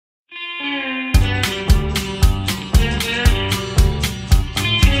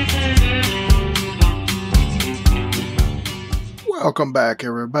Welcome back,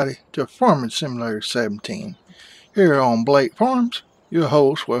 everybody, to Farming Simulator 17 here on Blake Farms. Your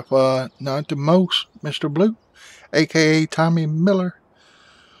host with not the most, Mr. Blue, aka Tommy Miller.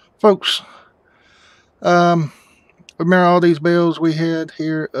 Folks, remember all these bales we had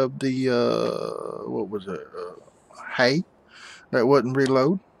here of the what was it, hay that wouldn't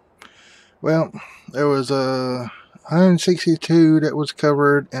reload? Well, there was 162 that was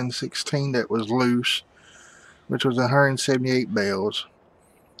covered and 16 that was loose, which was 178 bales.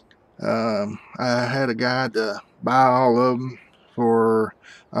 I had a guy to buy all of them for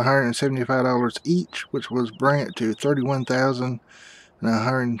 $175 each, which was bring it to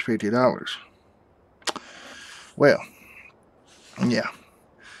 $31,150. Well, yeah.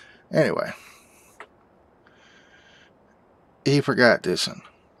 Anyway, he forgot this one.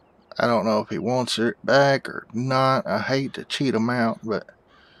 I don't know if he wants it back or not. I hate to cheat him out, but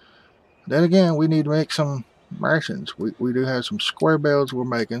then again, we need to make some rations. We do have some square bales we're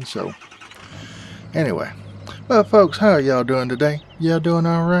making, so anyway. Well, folks, how are y'all doing today? Y'all doing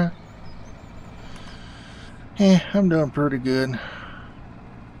alright? Yeah, I'm doing pretty good.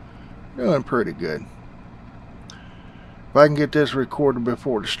 Doing pretty good. If I can get this recorded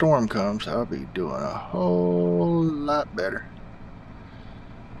before the storm comes, I'll be doing a whole lot better.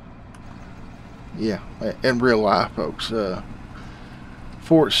 Yeah, in real life, folks.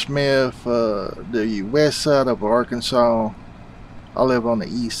 Fort Smith, the west side of Arkansas. I live on the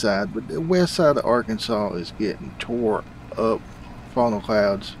east side, but the west side of Arkansas is getting tore up. Funnel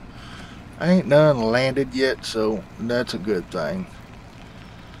clouds. I ain't none landed yet, so that's a good thing.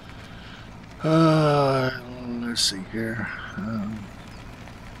 Let's see here.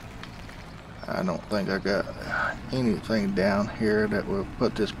 I don't think I got anything down here that will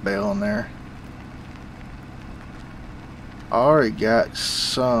put this bale in there. I already got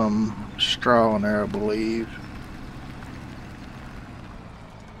some straw in there, I believe.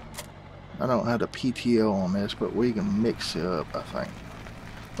 I don't have the PTO on this, but we can mix it up, I think.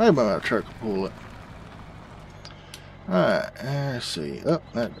 Maybe my truck will pull it. Alright, let's see. Oh,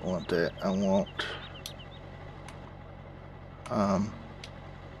 I don't want that. I want... Hang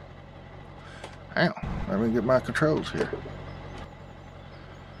on. Let me get my controls here.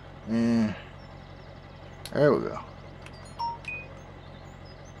 And... there we go.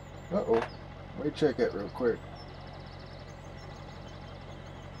 Uh-oh. Let me check that real quick.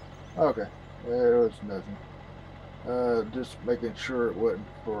 Okay. There was nothing. Just making sure it wasn't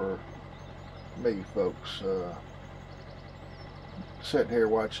for me, folks. Sitting here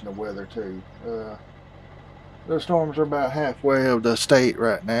watching the weather, too. The storms are about halfway of the state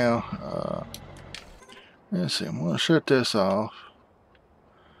right now. Let's see. I'm going to shut this off.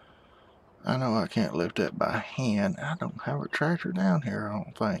 I know I can't lift that by hand. I don't have a tractor down here, I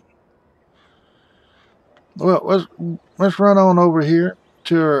don't think. Well, let's run on over here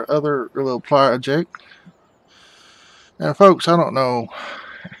to our other little project. Now, folks, I don't know.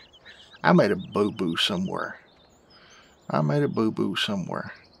 I made a boo-boo somewhere. I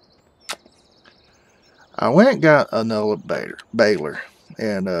went and got another baler.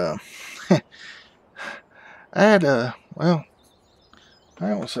 And, I had a, well,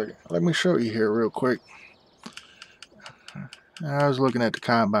 hang on a second. Let me show you here real quick. I was looking at the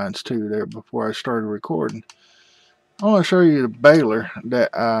combines too there before I started recording. I want to show you the baler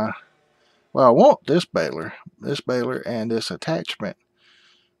that well, I want this baler and this attachment,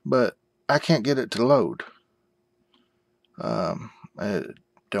 but I can't get it to load. I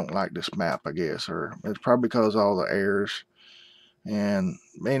don't like this map, I guess, or it's probably because of all the errors. And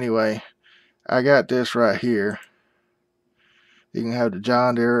anyway, I got this right here. You can have the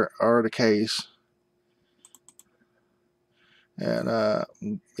John Deere or the case. And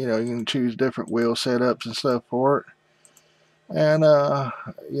you know, you can choose different wheel setups and stuff for it. And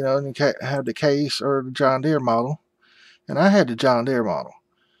you know, you can have the case or the John Deere model. And I had the John Deere model.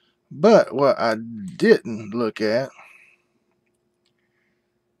 But what I didn't look at,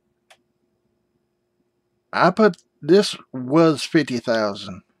 I put, this was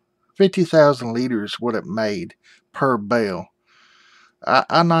 50,000 liters what it made per bale.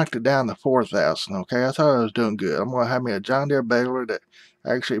 I knocked it down to 4,000. Okay, I thought I was doing good. I'm going to have me a John Deere baler that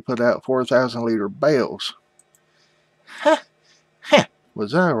actually put out 4,000 liter bales.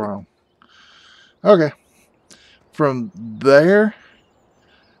 Was I wrong? Okay. From there,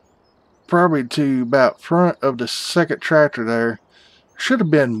 probably to about front of the second tractor there, should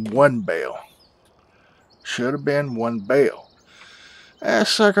have been one bale. That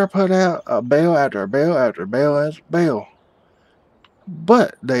sucker put out a bale after a bale after a bale after a bale.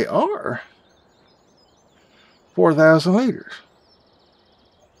 but they are 4,000 liters.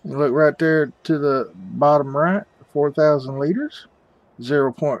 You look right there to the bottom right, 4,000 liters,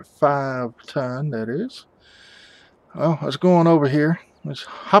 0.5 ton, that is. Well, let's go on over here. Let's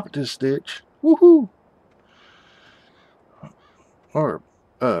hop at this ditch. Woohoo! Or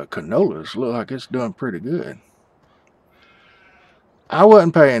canolas look like it's doing pretty good. I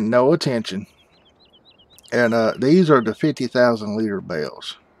wasn't paying no attention. And these are the 50,000 liter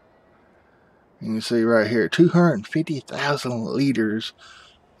bales. You can see right here, 250,000 liters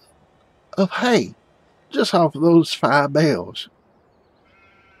of hay just off of those 5 bales.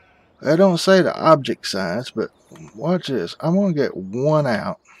 I don't say the object size, but watch this. I'm going to get one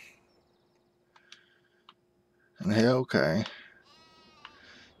out. And here, okay.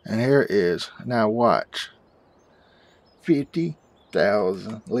 And here it is. Now watch.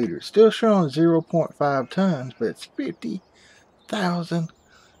 50,000 liters. Still showing 0.5 tons, but it's 50,000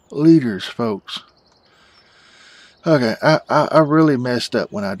 liters, folks. Okay, I really messed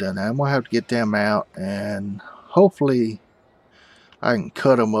up when I done that. I'm going to have to get them out, and hopefully I can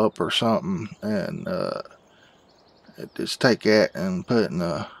cut them up or something, and just take that and put it in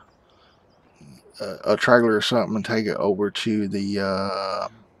a trailer or something and take it over to the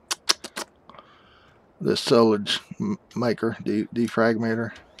silage maker,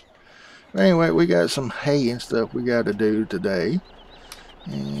 defragmenter. Anyway, we got some hay and stuff we got to do today.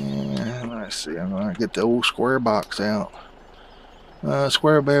 And let's see, I'm going to get the old square box out.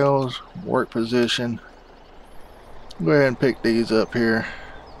 Square bales, work position. Go ahead and pick these up here.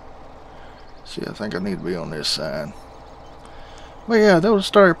 See, I think I need to be on this side. But yeah, those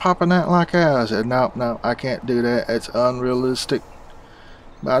started popping out like that. I said, no, I can't do that. It's unrealistic.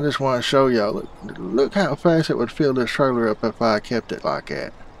 But I just want to show y'all. Look how fast it would fill this trailer up if I kept it like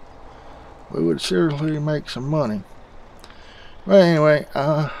that. We would seriously make some money. But anyway,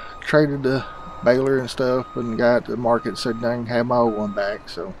 I traded the baler and stuff and got the market said I can have my old one back.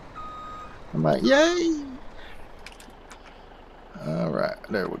 So I'm like, yay! Alright,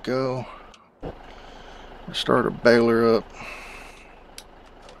 there we go. Start a baler up.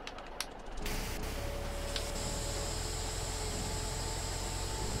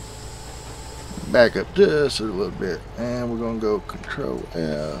 Back up just a little bit. And we're going to go Control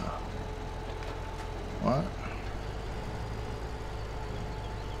L. What?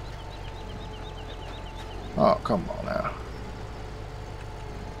 Oh, come on now.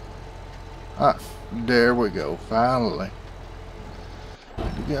 Ah, there we go. Finally.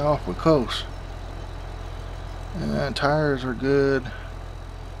 To get awfully close. And tires are good.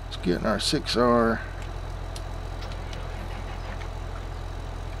 Let's get in our 6R.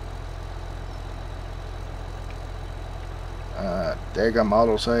 Daggum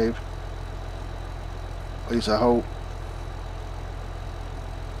autosave. At least I hope.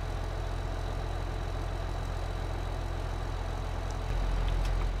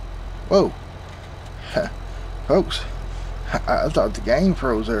 Whoa. Folks, I thought the game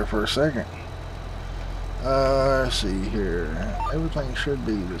froze there for a second. Let's see here. Everything should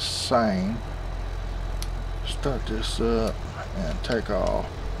be the same. Start this up and take off.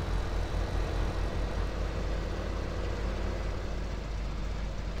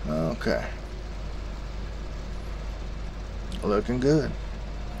 Okay. Looking good.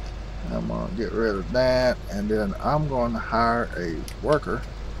 I'm going to get rid of that, and then I'm going to hire a worker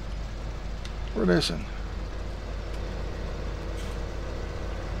for this one.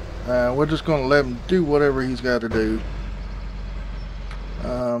 We're just going to let him do whatever he's got to do.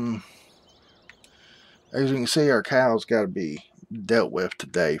 As you can see, our cows got to be dealt with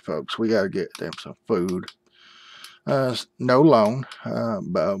today, folks. We got to get them some food. No loan,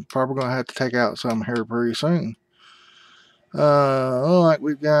 but I'm probably going to have to take out some here pretty soon. Like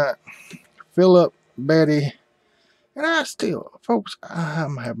we've got Philip, Betty, and I still, folks,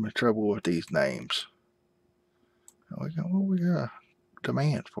 I'm having trouble with these names. What we got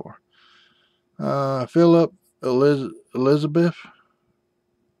demand for? Philip, Elizabeth,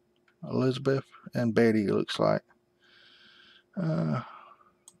 and Betty, it looks like.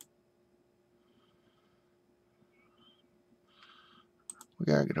 We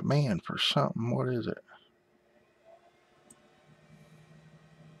gotta get a demand for something. What is it?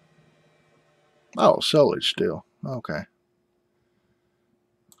 Oh, silage still. Okay.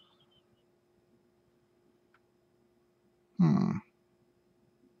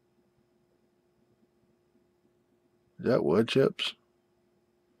 Is that wood chips?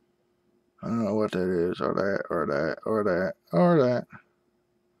 I don't know what that is, or that, or that, or that, or that.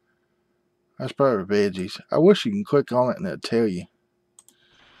 That's probably veggies. I wish you can click on it and it'll tell you.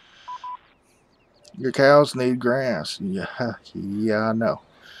 Your cows need grass. Yeah, yeah, I know.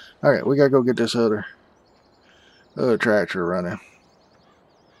 Alright, we gotta go get this other tractor running.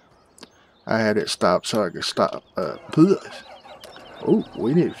 I had it stopped so I could stop. Oh,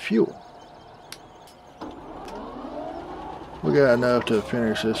 we need fuel. We got enough to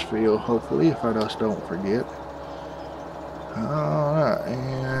finish this field, hopefully, if I just don't forget. Alright,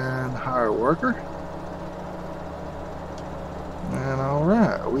 and hire a worker. And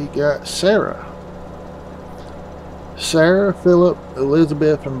alright, we got Sarah. Sarah, Philip,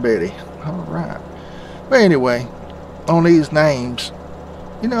 Elizabeth, and Betty. Alright. But anyway, on these names,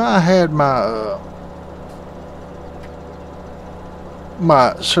 you know, I had my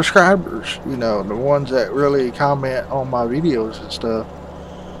my subscribers, you know, the ones that really comment on my videos and stuff,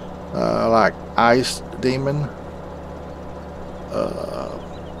 like Ice Demon,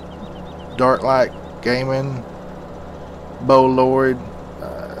 Darklight Gaming, Bo Lord,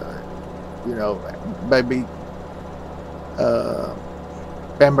 you know, baby,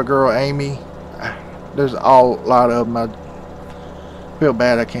 Bamba Girl Amy. There's a lot of them. I feel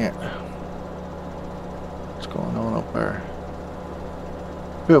bad I can't. What's going on up there?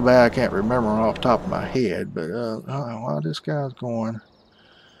 Feel bad I can't remember off the top of my head, but while this guy's going,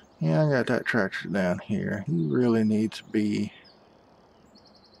 yeah, I got that tractor down here. He really needs to be.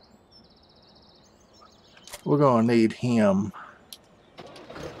 We're gonna need him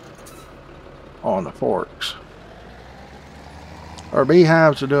on the forks. Our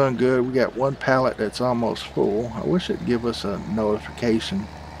beehives are doing good. We got one pallet that's almost full. I wish it'd give us a notification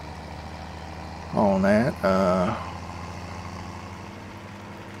on that.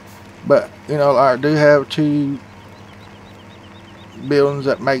 But you know, I do have 2 buildings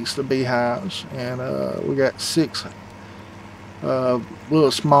that makes the beehives, and we got 6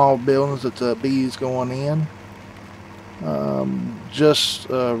 little small buildings that the bees going in. Just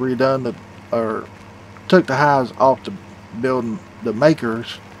redone or took the hives off the building, the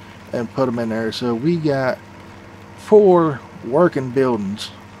makers, and put them in there. So we got 4 working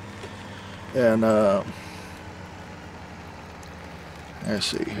buildings, and let's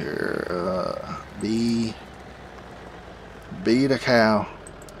see here, bee the cow.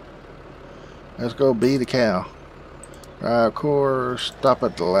 Let's go bee the cow. Of course, stop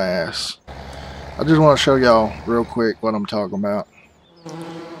at the last. I just want to show y'all real quick what I'm talking about.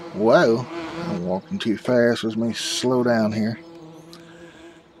 Whoa, I'm walking too fast. Let me slow down here.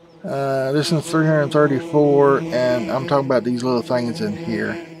 This is 334, and I'm talking about these little things in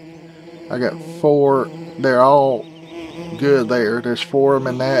here. I got 4. They're all good there. There's 4 of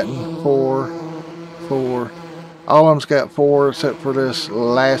them in that, and 4. All of them's got 4 except for this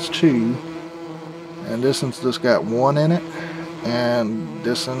last 2. And this one's just got 1 in it, and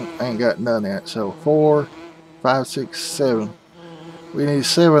this one ain't got none in it. So 4, 5, 6, 7. We need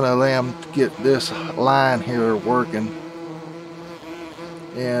 7 of them to get this line here working.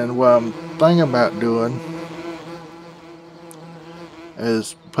 And what I'm thinking about doing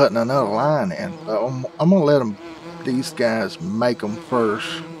is putting another line in. I'm gonna let these guys make them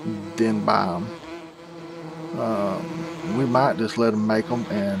first, then buy them. We might just let them make them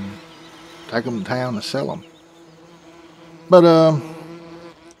and take them to town and sell them. But I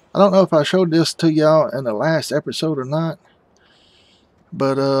don't know if I showed this to y'all in the last episode or not.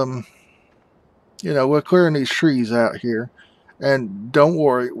 But you know, we're clearing these trees out here. And don't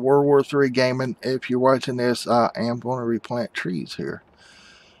worry, World War III Gaming, if you're watching this, I am going to replant trees here.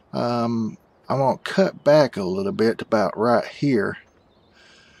 I'm going to cut back a little bit to about right here.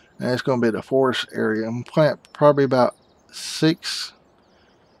 And it's going to be the forest area. I'm going to plant probably about 6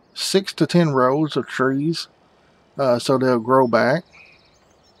 to 10 rows of trees, so they'll grow back.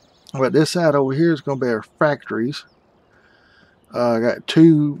 But this side over here is going to be our factories. I got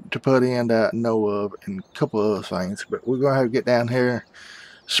 2 to put in that I know of, and a couple of other things. But we're going to have to get down here,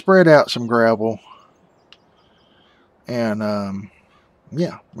 spread out some gravel, and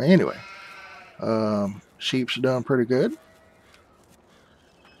yeah. Anyway, sheep's doing pretty good.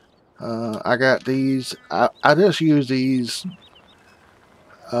 I got these. I just use these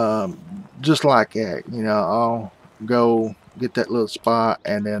just like that. You know, I'll go get that little spot,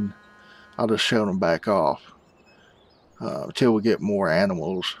 and then I'll just show them back off. Till we get more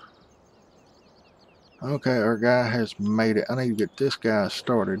animals. Okay, our guy has made it. I need to get this guy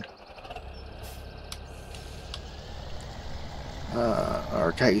started.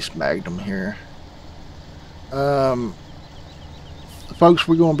 Our case magnum here. Folks,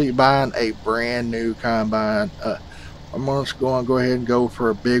 we're going to be buying a brand new combine. I'm just going to go ahead and go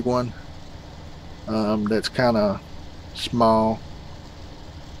for a big one. That's kind of small.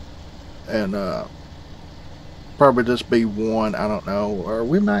 And probably just be 1, I don't know, or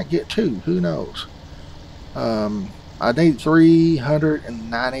we might get 2, who knows. I need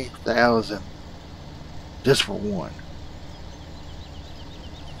 390,000 just for one.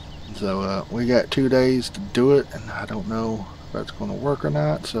 So we got 2 days to do it, and I don't know if that's going to work or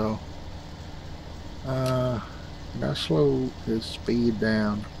not. So I slow his speed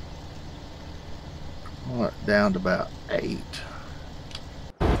down. I want it down to about 8.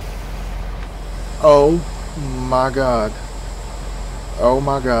 Oh my God! Oh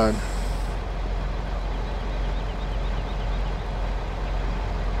my God!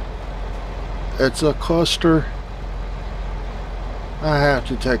 It's a cluster. I have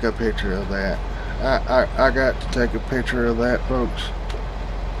to take a picture of that. I got to take a picture of that, folks.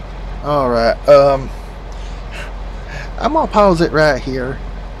 Alright, I'm gonna pause it right here,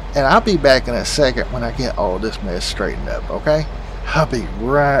 and I'll be back in a second when I get all this mess straightened up, okay? I'll be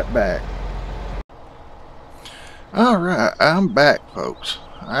right back. Alright, I'm back, folks.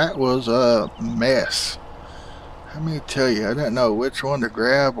 That was a mess. Let me tell you, I didn't know which one to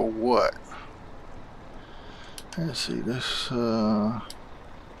grab or what. Let's see, this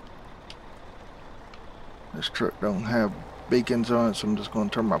truck don't have beacons on it, so I'm just going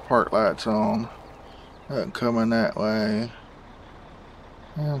to turn my park lights on. Nothing coming that way.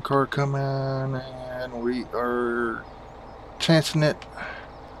 And car coming, and we are chancing it.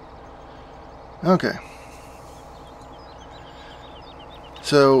 Okay.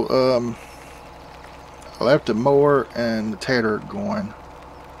 So, I left the mower and the tedder going.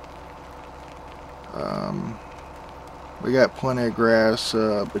 We got plenty of grass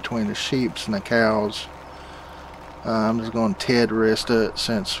between the sheeps and the cows. I'm just going to Ted rest it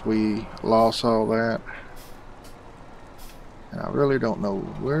since we lost all that. And I really don't know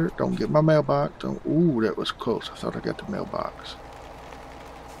where. Don't get my mailbox. Ooh, that was close. I thought I got the mailbox.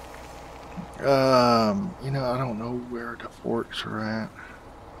 You know, I don't know where the forks are at.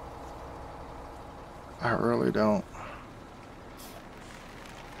 I really don't.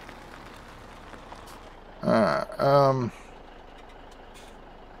 Alright,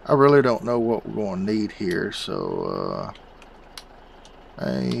 I really don't know what we're going to need here, so,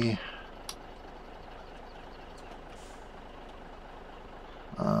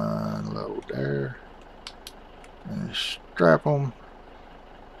 unload there, and strap them.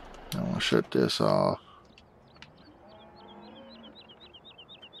 I'm going to shut this off.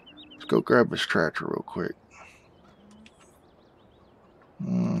 Let's go grab this tractor real quick.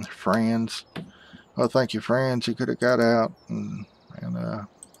 Friends. Oh, thank you, friends. You could have got out and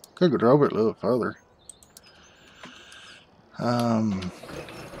could have drove it a little further. Trying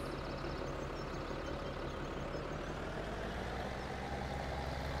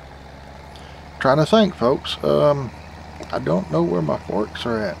to think, folks. I don't know where my forks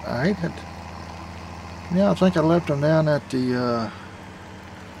are at. I hate it. Yeah, I think I left them down at the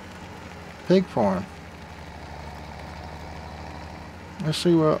pig farm. Let's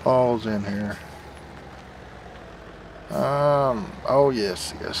see what all's in here. Oh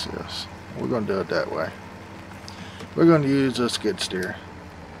yes. We're gonna do it that way. We're gonna use a skid steer.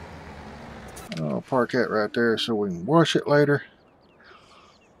 I'll park that right there so we can wash it later.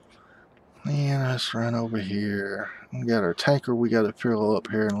 And let's run over here. We got our tanker we got to fill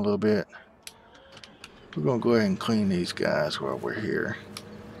up here in a little bit. We're gonna go ahead and clean these guys while we're here.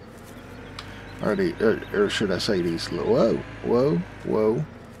 Or should I say these? Whoa.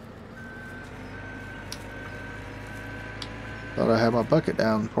 Thought I had my bucket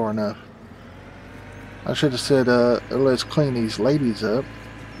down far enough. I should have said, let's clean these ladies up.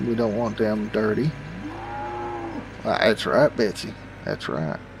 We don't want them dirty. That's right, Betsy. That's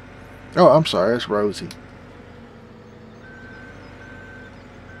right. Oh, I'm sorry, it's Rosie.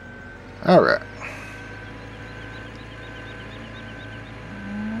 Alright.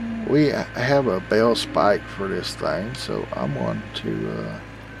 We have a bell spike for this thing, so I'm going to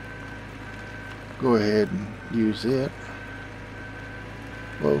go ahead and use it.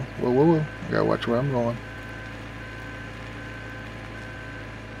 Whoa. I gotta watch where I'm going.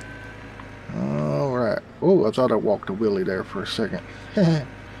 Alright. Oh, I thought I walked a wheelie there for a second.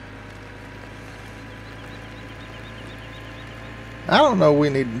 I don't know if we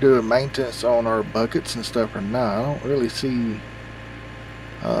need to do a maintenance on our buckets and stuff or not. I don't really see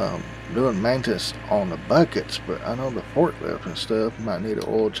doing maintenance on the buckets, but I know the forklift and stuff might need an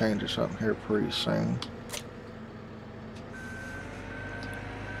oil change or something here pretty soon.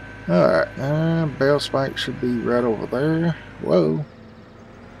 Alright, bell spike should be right over there. Whoa.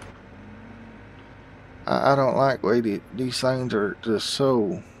 I don't like the way these things are just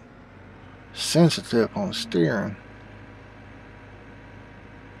so sensitive on steering.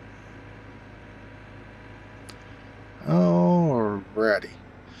 Alrighty.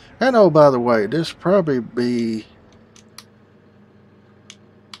 And oh, by the way, this probably be...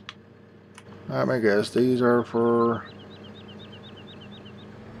 I guess these are for...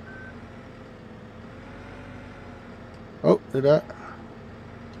 Oh, did I?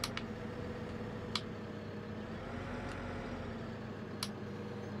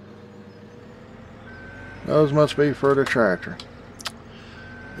 Those must be for the tractor.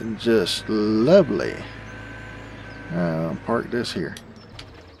 And just lovely. I'll park this here.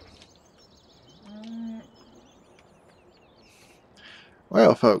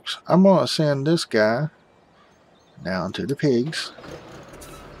 Well, folks, I'm going to send this guy down to the pigs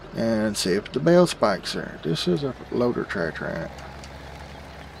and see if the bell spikes there. This is a loader tractor, ain't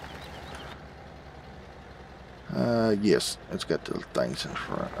it? Yes, it's got the things in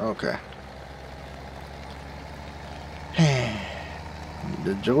front. Okay.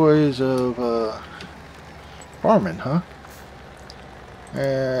 The joys of farming, huh?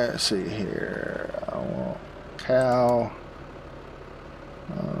 Let's see here. I want cow,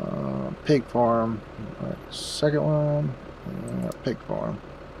 pig farm. Second one, pig farm,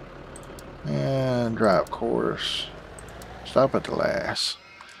 and drive course. Stop at the last.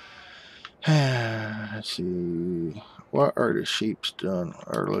 Let's see. What are the sheep's done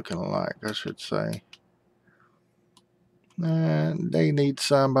or looking like? I should say. They need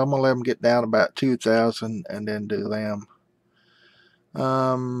some, but I'm gonna let them get down about 2,000 and then do them.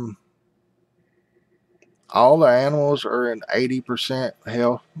 All the animals are in 80%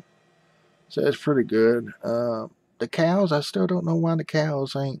 health, so it's pretty good. The cows, I still don't know why the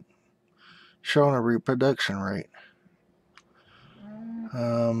cows ain't showing a reproduction rate.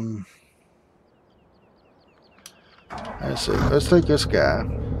 Let's see. Let's take this guy.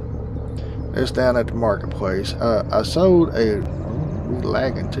 It's down at the marketplace. I sold a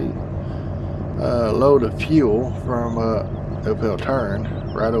lagging too. Load of fuel from if he'll turn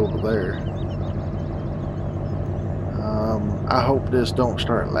right over there. I hope this don't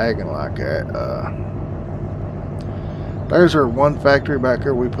start lagging like that. There's our one factory back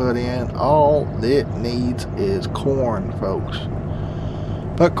here we put in. All it needs is corn, folks.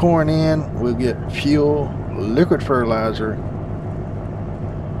 Put corn in, we'll get fuel, liquid fertilizer,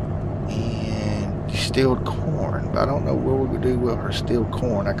 and distilled corn. But I don't know what we could do with our distilled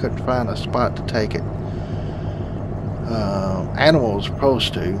corn. I couldn't find a spot to take it. Animals are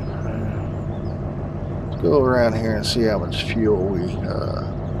supposed to. Let's go around here and see how much fuel we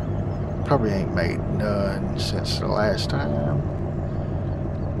probably ain't made none since the last time.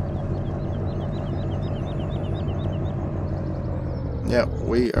 Yep,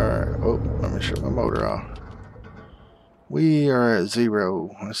 we are. Oh, let me shut my motor off. We are at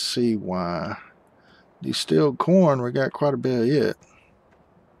 0. Let's see why. Distilled corn, we got quite a bit of it.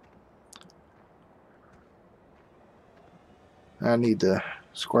 I need the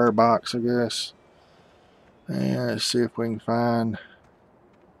square box, I guess. And let's see if we can find.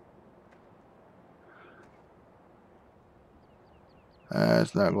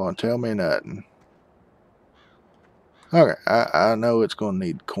 It's not going to tell me nothing. Okay, I know it's going to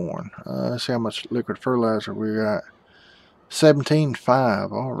need corn. Let's see how much liquid fertilizer we got.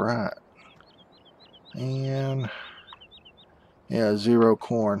 17.5. All right. And yeah, 0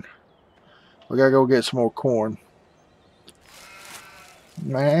 corn. We gotta go get some more corn.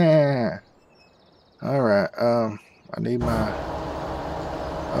 Man. All right. I need my.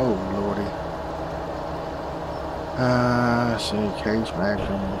 Oh lordy. Let's see, case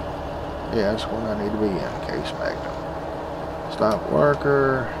magnum. Yeah, that's what I need to be in. Case magnum. Stop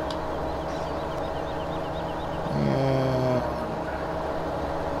worker. And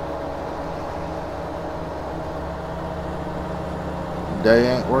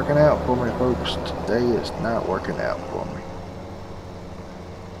today ain't working out for me, folks. Today is not working out for me.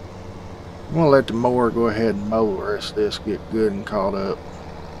 I'm gonna let the mower go ahead and mow the rest of this, get good and caught up.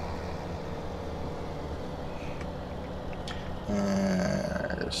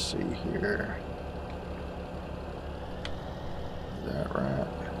 Let's see here. Is that right?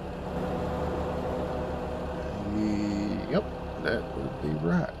 Yep, that would be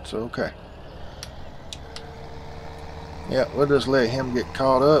right. So, okay. Yeah, we'll just let him get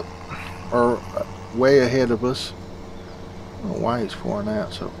caught up, or way ahead of us. I don't know why he's pouring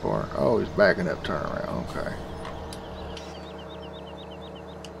out so far. Oh, he's backing up, turn around. Okay.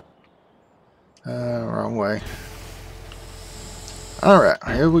 Wrong way. Alright,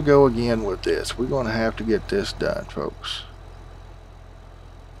 here we go again with this. We're going to have to get this done, folks.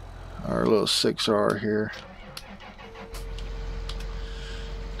 Our little 6R here.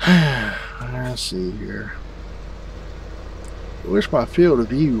 Let's see here. I wish my field of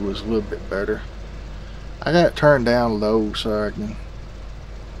view was a little bit better. I got it turned down low so I can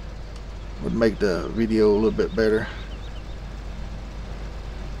Would make the video a little bit better.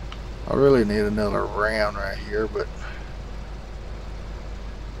 I really need another round right here, but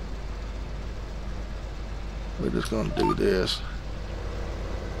we're just going to do this.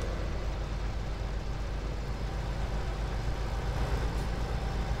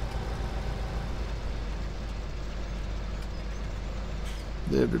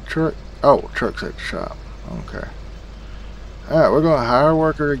 Did the truck? Oh, truck's at the shop. Okay. Alright, we're going to hire a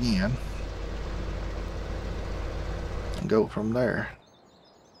worker again. And go from there.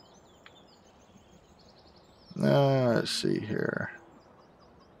 Let's see here.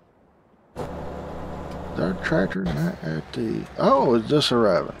 Is our tractor not at the... Oh, it's just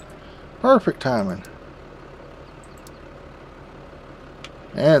arriving. Perfect timing.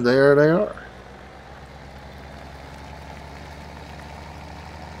 And there they are.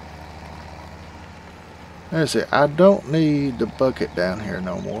 Let's see, I don't need the bucket down here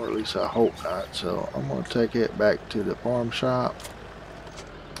no more, at least I hope not, so I'm going to take it back to the farm shop.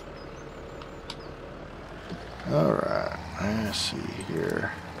 Alright, let's see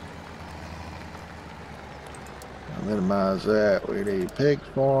here. I'll minimize that. We need pig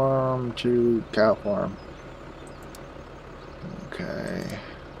farm to cow farm. Okay.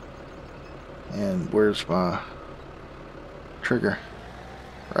 And where's my trigger?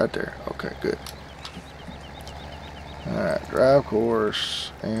 Right there. Okay, good. Alright, drive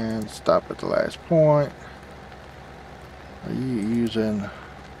course and stop at the last point. Are you using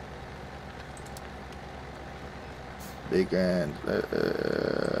big end?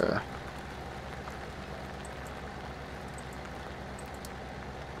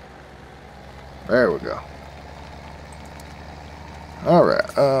 There we go.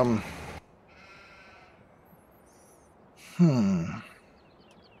 Alright,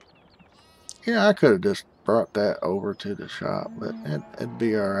 yeah, I could have just brought that over to the shop, but it'd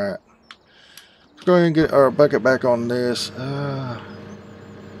be alright. Let's go ahead and get our bucket back on this.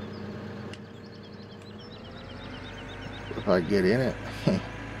 If I get in it.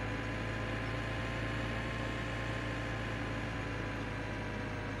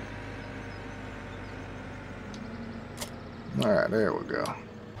 Alright, there we go.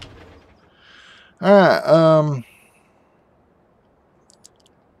 Alright,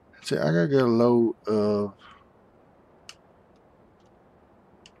 see, I gotta get a load of...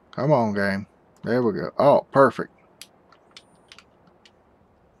 Come on, game. There we go. Oh, perfect.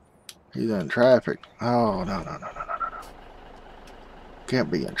 He's in traffic. Oh, no.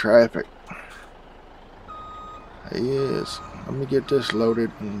 Can't be in traffic. He is. Let me get this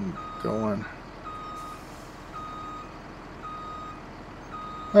loaded and going.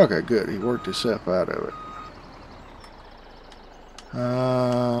 Okay, good. He worked himself out of it.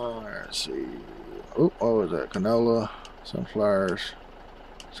 Let's see. Oh, what was that? Canola, sunflowers,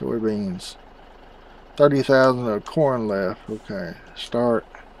 soybeans. 30,000 of corn left. Okay, start.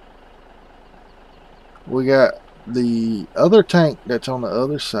 We got the other tank that's on the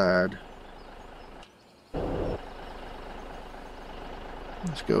other side.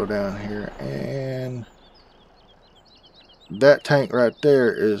 Let's go down here, and that tank right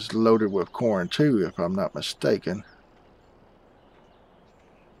there is loaded with corn too, if I'm not mistaken.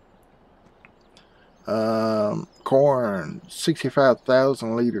 Corn,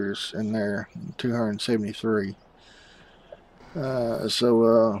 65,000 liters in there, 273.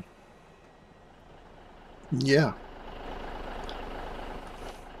 Yeah.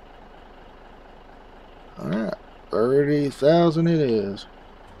 Alright, 30,000 it is.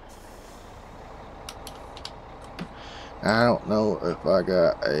 I don't know if I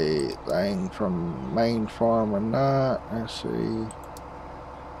got a thing from main farm or not. Let's see.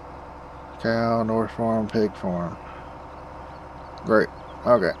 Cow, North Farm, Pig Farm. Great.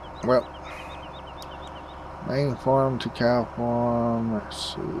 Okay. Well, main farm to cow farm.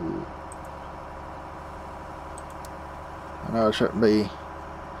 Let's see. I know it shouldn't be.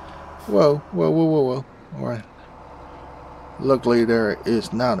 Whoa. Alright. Luckily, there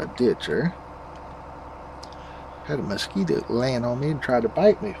is not a ditcher. Had a mosquito land on me and try to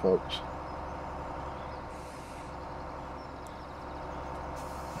bite me, folks.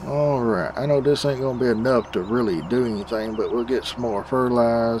 Alright, I know this ain't going to be enough to really do anything, but we'll get some more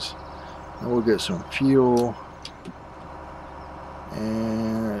fertilizer, and we'll get some fuel.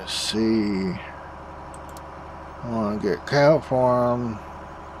 And let's see. I want to get cow farm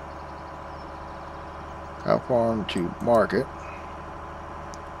to market.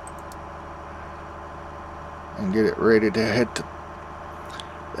 And get it ready to hit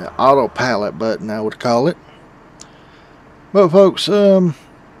the auto pallet button, I would call it. But folks, I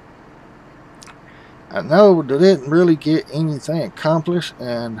know that didn't really get anything accomplished,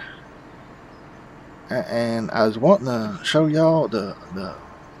 and And I was wanting to show y'all the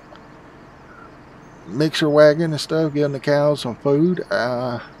mixer wagon and stuff, giving the cows some food.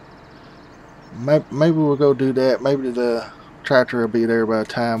 Maybe we'll go do that. Maybe the tractor will be there by the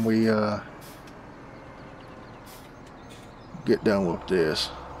time we get done with this.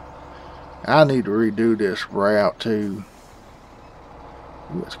 I need to redo this route too.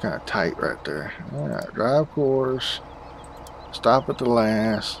 Ooh, it's kind of tight right there. Alright, drive course. Stop at the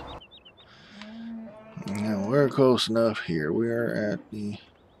last. And we're close enough here. We are at the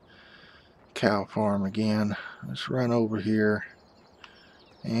cow farm again. Let's run over here.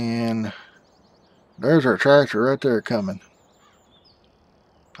 And there's our tractor right there coming.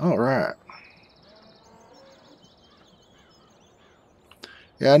 Alright.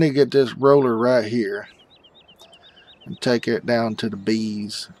 Yeah, I need to get this roller right here and take it down to the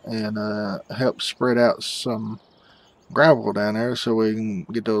bees and help spread out some gravel down there so we can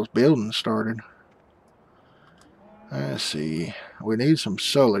get those buildings started. Let's see. We need some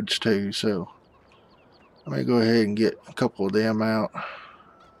silage too, so let me go ahead and get a couple of them out.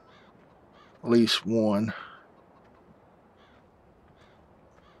 At least one.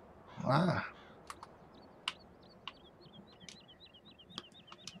 Ah.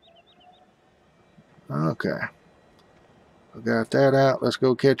 Okay. We got that out. Let's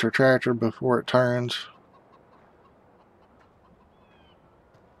go catch our tractor before it turns.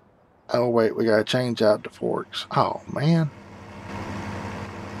 Oh wait, we gotta change out the forks. Oh man.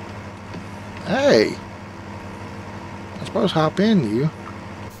 Hey! I'm supposed to hop in you.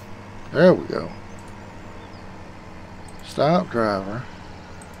 There we go. Stop, driver.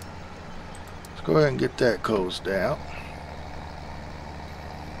 Let's go ahead and get that closed out.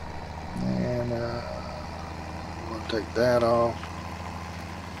 And we'll take that off.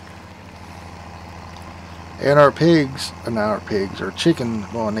 And our pigs, not our chickens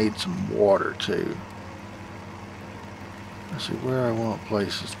gonna need some water too. Let's see where I want to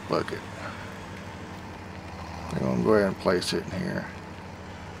place this bucket. I'm gonna go ahead and place it in here.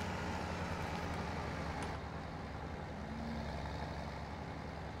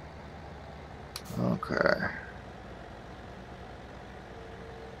 Okay.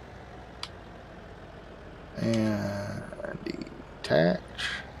 And detach.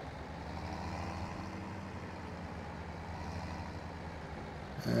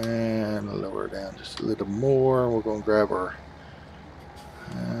 And lower down just a little more. We're going to grab our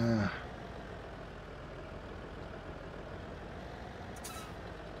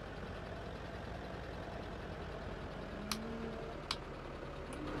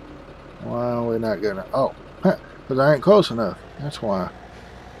well, we're not gonna, oh, because I ain't close enough. That's why.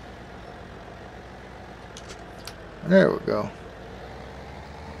 There we go.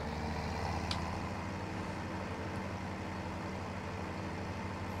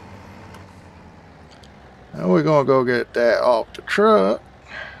 Now we're gonna go get that off the truck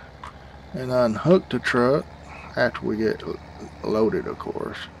and unhook the truck after we get loaded, of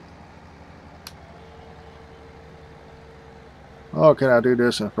course. Oh, can I do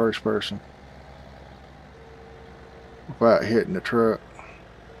this in first person without hitting the truck?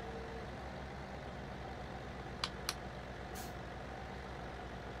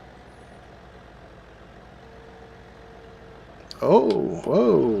 Oh,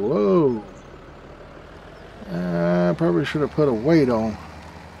 whoa, whoa. I probably should have put a weight on.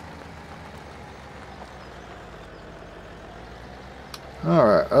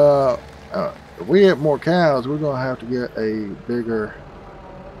 Alright, if we get more cows, we're going to have to get a bigger,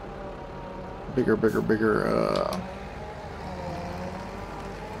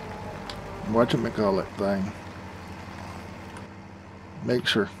 whatchamacallit thing.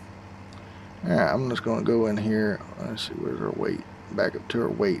 Mixer. Yeah, I'm just going to go in here. Let's see, where's our weight? Back up to our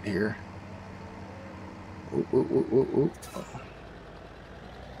weight here. Ooh, ooh, ooh, ooh, ooh.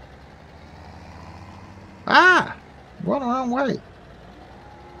 Ah! Going the wrong way.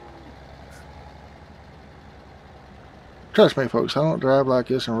 Trust me, folks, I don't drive like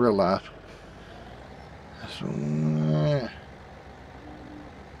this in real life. So,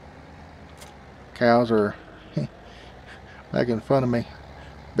 cows are making fun of me.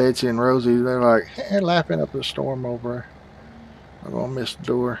 Betsy and Rosie, they're like, hey, laughing up a storm over. I'm going to miss the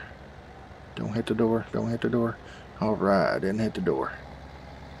door. Don't hit the door. Don't hit the door. Alright, I didn't hit the door.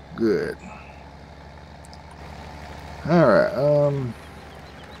 Good. Alright,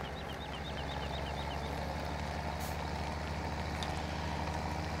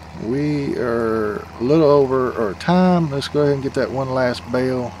 we are a little over our time. Let's go ahead and get that one last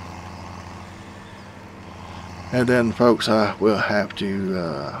bale. And then, folks, I will have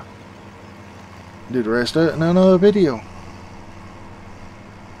to do the rest of it in another video.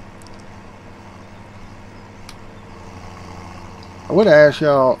 I would ask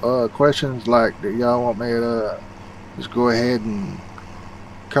y'all questions like, do y'all want me to just go ahead and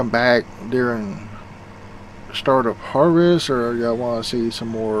come back during the start of harvest, or y'all want to see some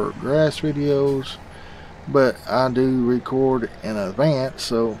more grass videos? But I do record in advance,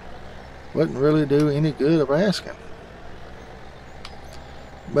 so wouldn't really do any good of asking.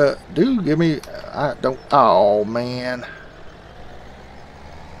 But do give me, I don't, oh man.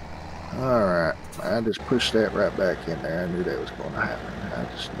 Alright, I just pushed that right back in there. I knew that was going to happen. I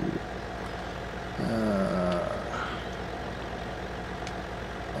just knew it.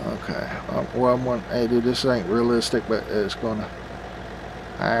 Okay, well, I'm going, hey dude, this ain't realistic, but it's going to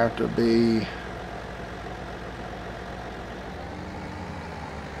have to be.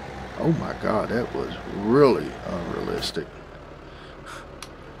 Oh my god, that was really unrealistic.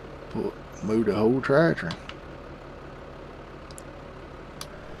 Move the whole tractor.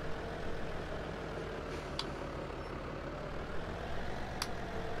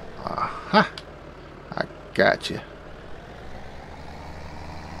 Aha! I got you.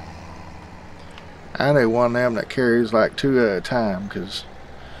 I need one of them that carries like 2 at a time, because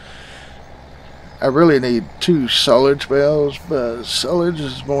I really need 2 silage bales, but silage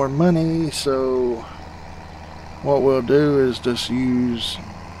is more money, so what we'll do is just use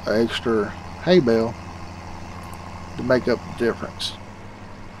an extra hay bale to make up the difference.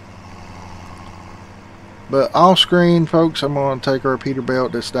 But off screen, folks, I'm going to take our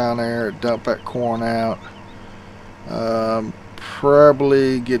Peterbilt that's down there, dump that corn out.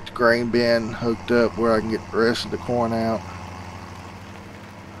 Probably get the grain bin hooked up where I can get the rest of the corn out.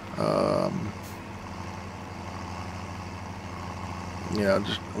 Yeah,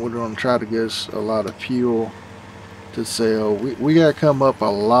 just we're going to try to get us a lot of fuel to sell. We got to come up a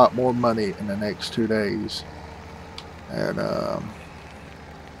lot more money in the next 2 days, and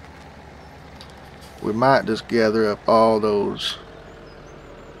we might just gather up all those.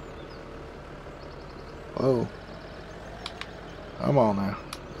 Oh, come on now,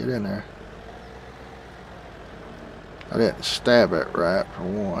 get in there. I didn't stab it right for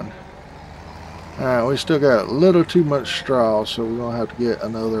one. Alright, we still got a little too much straw, so we're gonna have to get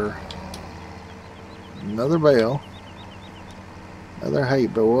another bale, another hay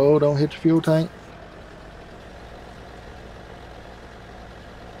bale. Whoa, don't hit the fuel tank.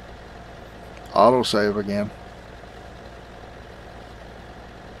 Autosave again.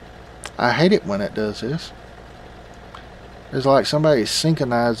 I hate it when it does this. It's like somebody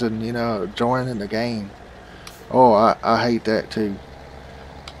synchronizing, you know, joining the game. Oh, I hate that too.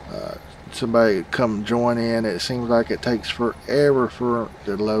 Somebody come join in, it seems like it takes forever for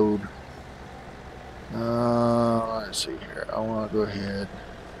the load. Let's see here. I want to go ahead.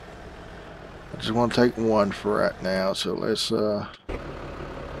 I just want to take one for right now, so let's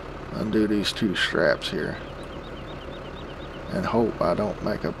undo these 2 straps here and hope I don't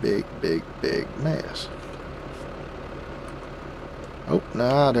make a big mess. Oh, no,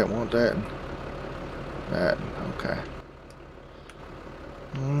 I didn't want that. Okay.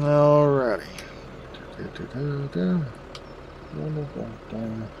 Alrighty.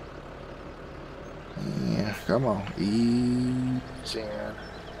 Yeah, come on. Ease in.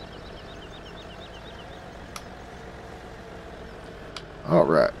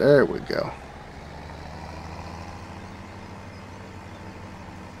 Alright, there we go.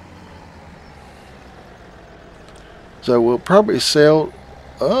 So we'll probably sell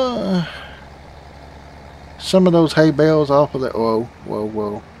some of those hay bales off of that.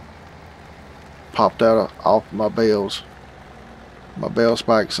 Whoa. Popped out off my bales. My bale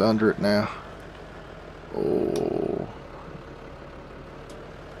spike's under it now. Oh.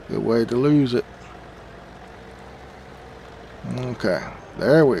 Good way to lose it. Okay.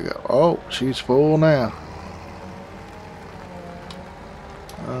 There we go. Oh, she's full now.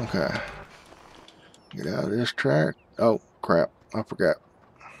 Okay. Get out of this track. Oh, crap. I forgot.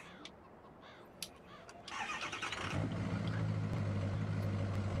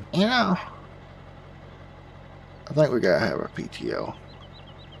 You know, I think we gotta have a PTO.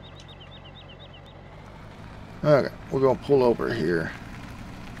 Okay, we're gonna pull over here.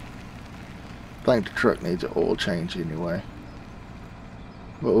 I think the truck needs an oil change anyway,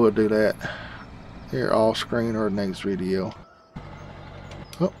 but we'll do that here off screen or next video.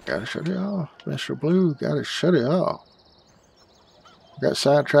 Oh, gotta shut it off. Mr. Blue, gotta shut it off. Got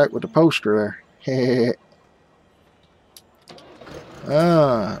sidetracked with the poster there.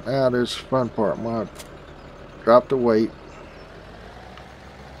 Now there's the fun part. I'm gonna drop the weight.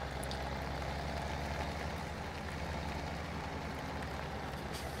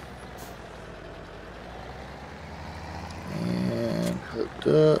 And hooked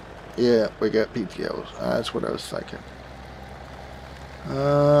up. Yeah, we got PTOs. That's what I was thinking.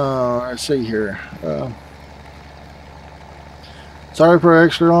 Let's see here. Sorry for an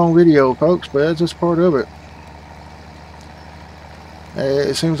extra long video, folks, but that's just part of it.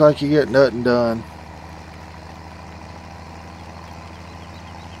 It seems like you get nothing done.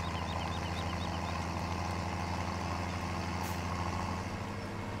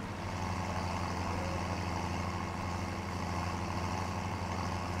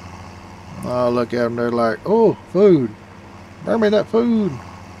 Oh, look at them. They're like, oh, food. Bring me that food.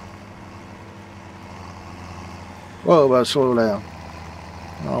 Whoa, but slow down.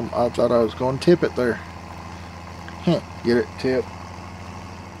 I thought I was going to tip it there. Get it, tip.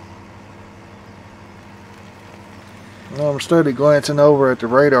 I'm steady glancing over at the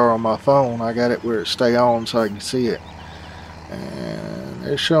radar on my phone. I got it where it stay on so I can see it. And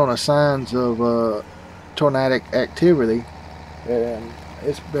it's showing us signs of tornadic activity. And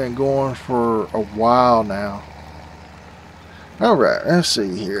it's been going for a while now. Alright, let's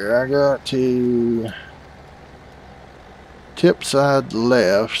see here. I got to tip side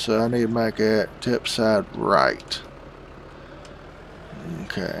left, so I need to make it tip side right.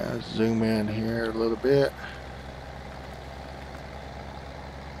 Okay, let's zoom in here a little bit.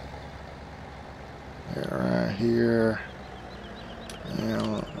 Yeah, right here.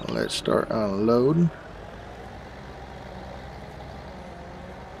 And let's start unloading.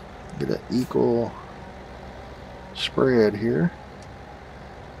 Get an equal spread here.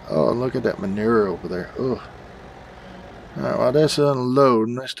 Oh, look at that manure over there. Ugh. Alright, while that's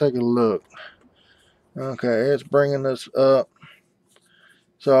unloading, let's take a look. Okay, it's bringing us up.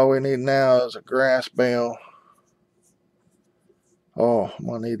 So all we need now is a grass bale. Oh, I'm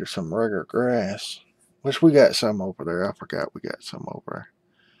gonna need some regular grass. Wish we got some over there. I forgot we got some over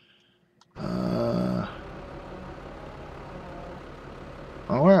there.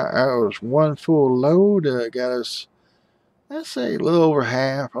 Alright, that was one full load. Got us, let's say, a little over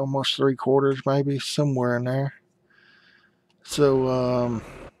half, almost 3/4 maybe, somewhere in there. So,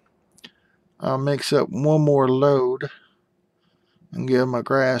 I'll mix up one more load and give them a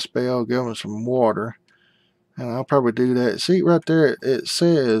grass bale, give them some water. And I'll probably do that. See, right there, it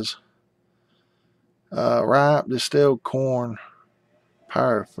says ripe distilled corn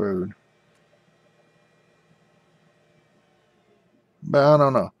power food. But I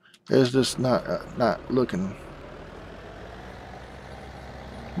don't know. It's just not looking.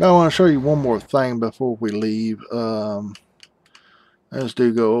 But I want to show you one more thing before we leave. Let's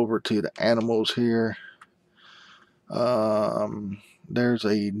go over to the animals here. There's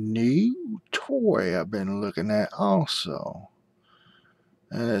a new toy I've been looking at also.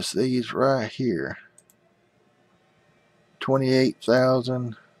 And it's these right here.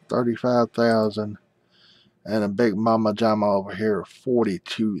 28,000, 35,000. And a big mama jama over here,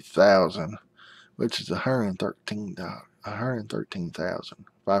 42,000, which is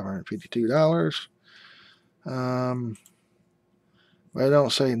 $113,552. But I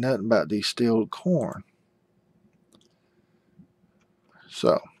don't say nothing about distilled corn.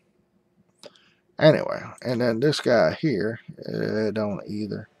 So, anyway, and then this guy here, don't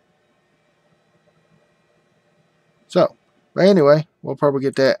either. So, but anyway, we'll probably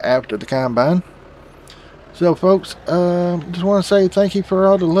get that after the combine. So folks, just want to say thank you for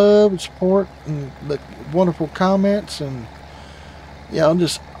all the love and support and the wonderful comments, and y'all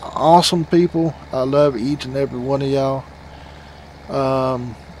just awesome people. I love each and every one of y'all.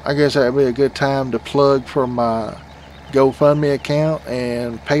 I guess that'd be a good time to plug for my GoFundMe account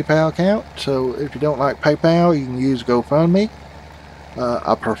and PayPal account. So if you don't like PayPal, you can use GoFundMe.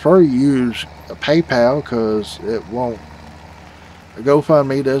 I prefer you use PayPal because it won't.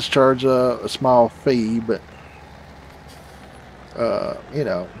 GoFundMe does charge a small fee, but you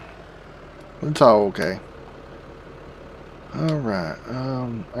know, it's all okay. Alright,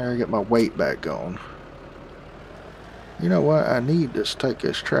 I gotta get my weight back on. You know what? I need to take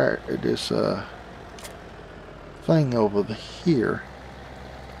this thing over here.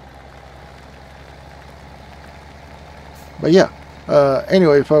 But yeah,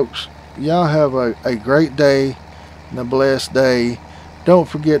 anyway folks, y'all have a great day and a blessed day. Don't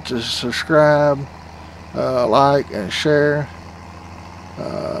forget to subscribe, like, and share.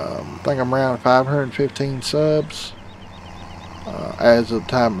 I think I'm around 515 subs as of the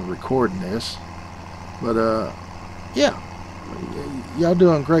time of recording this. But yeah, y'all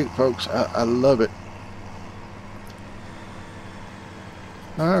doing great, folks. I love it.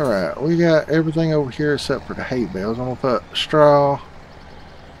 Alright, we got everything over here except for the hay bales. I'm going to put straw,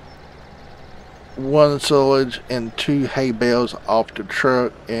 1 silage, and 2 hay bales off the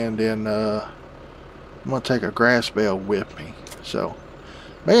truck, and then I'm going to take a grass bale with me. So,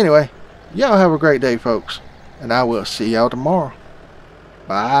 but anyway, y'all have a great day, folks, and I will see y'all tomorrow.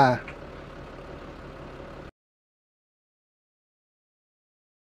 Bye.